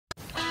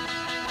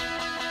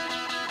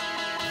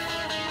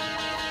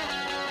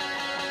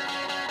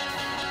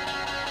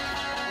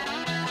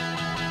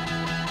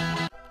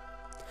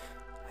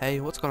Hey,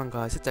 what's going on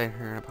guys, it's Aiden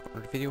here and I'm back with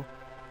another video.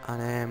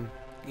 And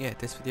yeah,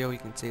 this video you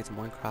can see it's a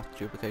Minecraft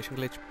duplication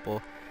glitch,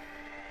 but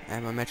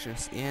I mentioned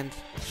this at the end.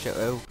 Shout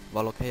out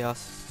Volo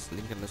Chaos,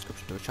 link in the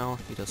description to his channel,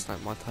 he does snipe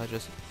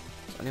montages.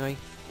 So anyway,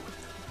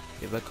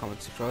 give a like,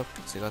 comment, subscribe,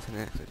 see you guys in the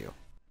next video.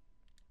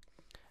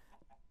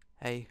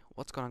 Hey,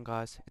 what's going on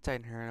guys, it's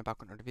Aiden here and I'm back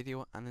with another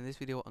video, and in this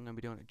video I'm going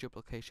to be doing a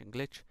duplication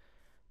glitch.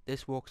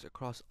 This works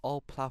across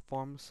all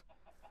platforms.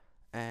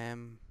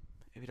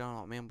 If you don't know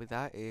what I mean by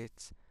that,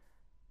 it's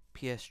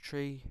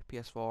PS3,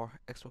 PS4,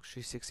 Xbox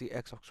 360,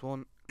 Xbox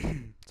One,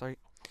 sorry,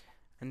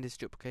 and this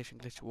duplication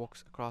glitch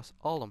works across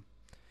all of them.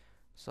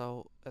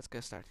 So let's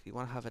get started. You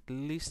want to have at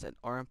least an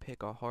iron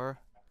pick or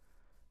higher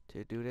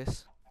to do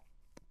this.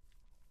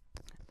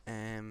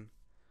 Well,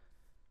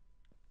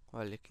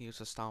 you can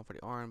use a stone for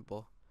the iron,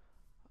 but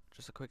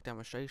just a quick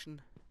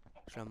demonstration.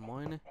 Try and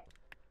mine it,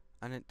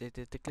 and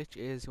the glitch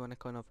is you want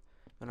to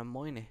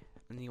mine it,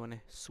 and then you want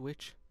to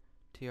switch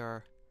to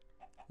your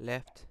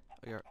left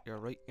or your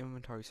right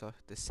inventory, so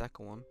the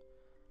second one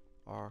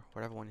or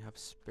whatever one you have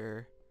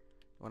spare.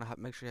 You want to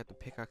make sure you have the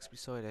pickaxe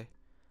beside it.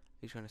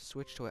 You're trying to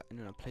switch to it and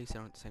you're going to place it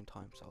on at the same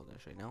time. So I'm going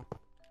to show you now.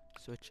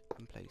 Switch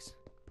and place.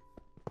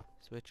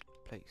 Switch,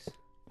 place.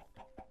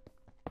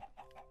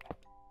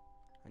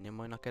 And you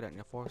might not get it in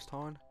your first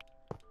turn,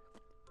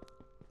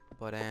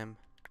 but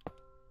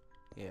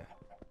yeah.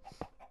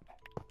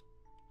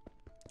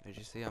 As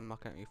you see, I'm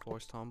not getting it your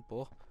first turn,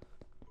 but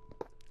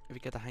if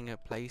you get the hang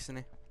of placing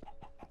it,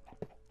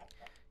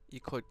 you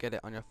could get it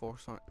on your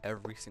first turn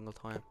every single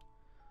time.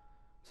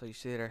 So you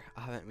see there,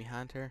 I have it in my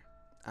hand here,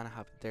 and I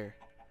have it there.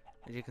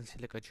 As you can see,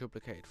 look, I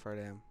duplicated for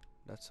them.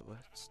 That's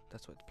what's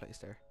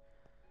placed there.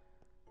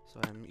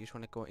 So you just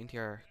want to go into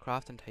your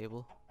crafting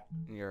table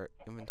in your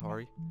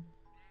inventory,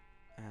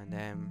 and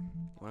you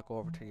want to go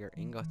over to your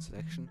ingot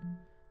selection,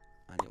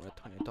 and you want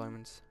to turn your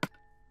diamonds,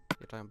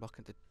 your diamond block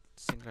into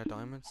singular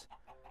diamonds.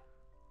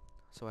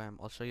 So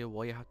I'll show you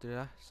why you have to do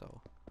that. So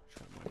I'll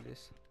try and mine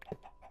this.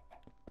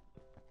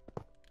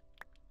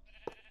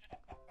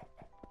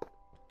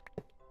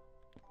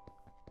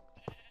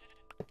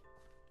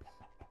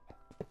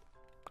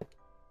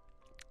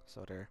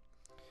 So there.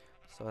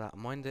 So that I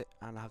mined it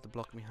and I have the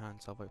block in my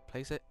hand, so if I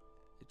place it,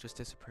 it just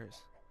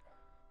disappears.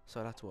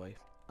 So that's why.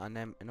 And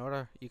then in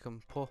order you can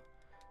put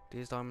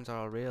these diamonds are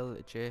all real,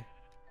 legit.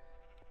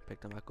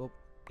 Pick them back up,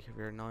 give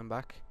your 9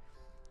 back.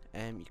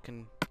 You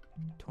can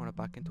turn it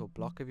back into a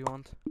block if you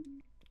want.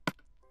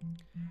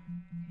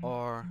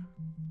 Or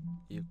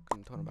you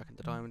can turn it back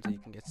into diamonds and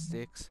you can get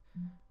sticks.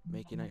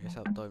 Make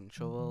yourself a diamond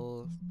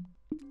shovel,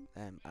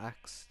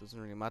 axe, doesn't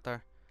really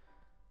matter.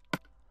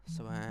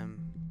 So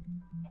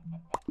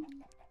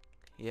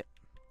yeah,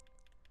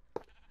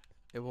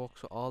 it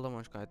works with all of them.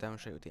 I'm just going to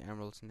demonstrate with the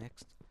emeralds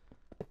next.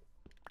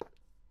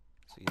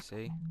 So you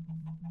see,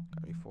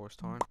 got me force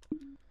turn.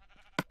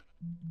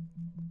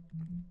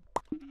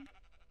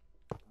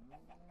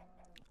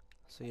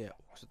 So yeah,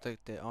 so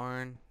take the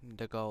iron,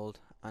 the gold,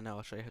 and now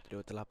I'll show you how to do it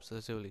with the lapis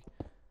lazuli.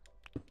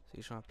 So you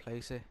just want to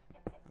place it,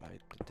 and I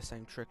did the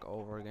same trick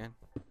over again.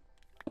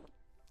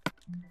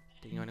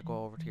 Then you want to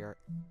go over to your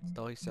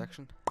dye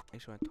section. You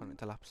just want to turn it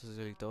into lapis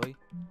lazuli dye.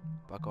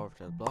 Back over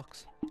to the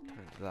blocks, turn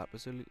it into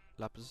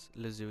lapis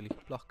lazuli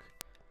block.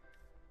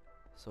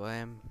 So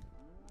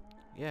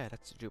yeah,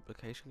 that's a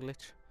duplication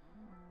glitch.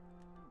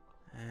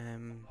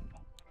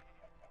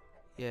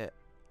 Yeah,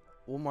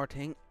 one more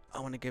thing, I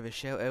want to give a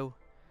shout out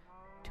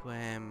to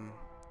one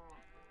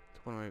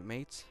of my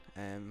mates.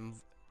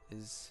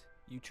 His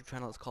YouTube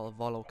channel is called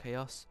Volo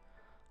Chaos.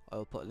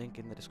 I'll put a link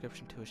in the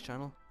description to his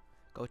channel.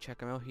 Go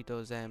check him out. He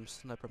does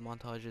sniper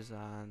montages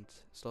and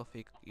stuff.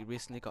 He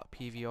recently got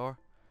PVR,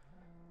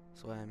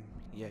 so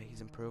yeah, he's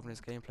improving his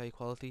gameplay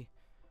quality.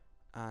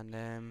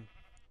 And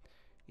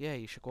yeah,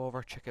 you should go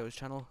over, check out his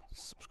channel,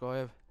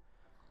 subscribe,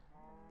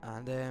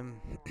 and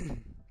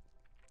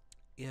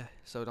yeah,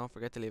 so don't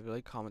forget to leave a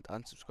like, comment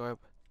and subscribe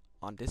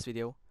on this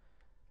video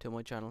to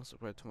my channel.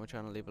 Subscribe to my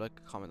channel, leave a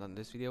like, comment on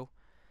this video.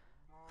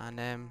 And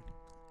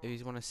if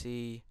you want to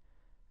see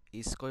a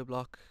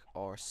skyblock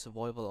or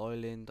survival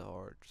island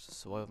or just a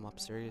survival map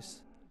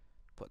series,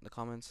 put in the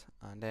comments,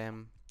 and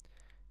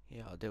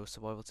yeah, I'll do a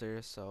survival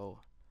series.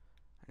 So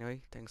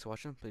anyway, thanks for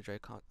watching. Please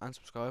rate, comment and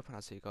subscribe, and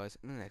I'll see you guys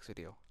in the next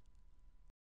video.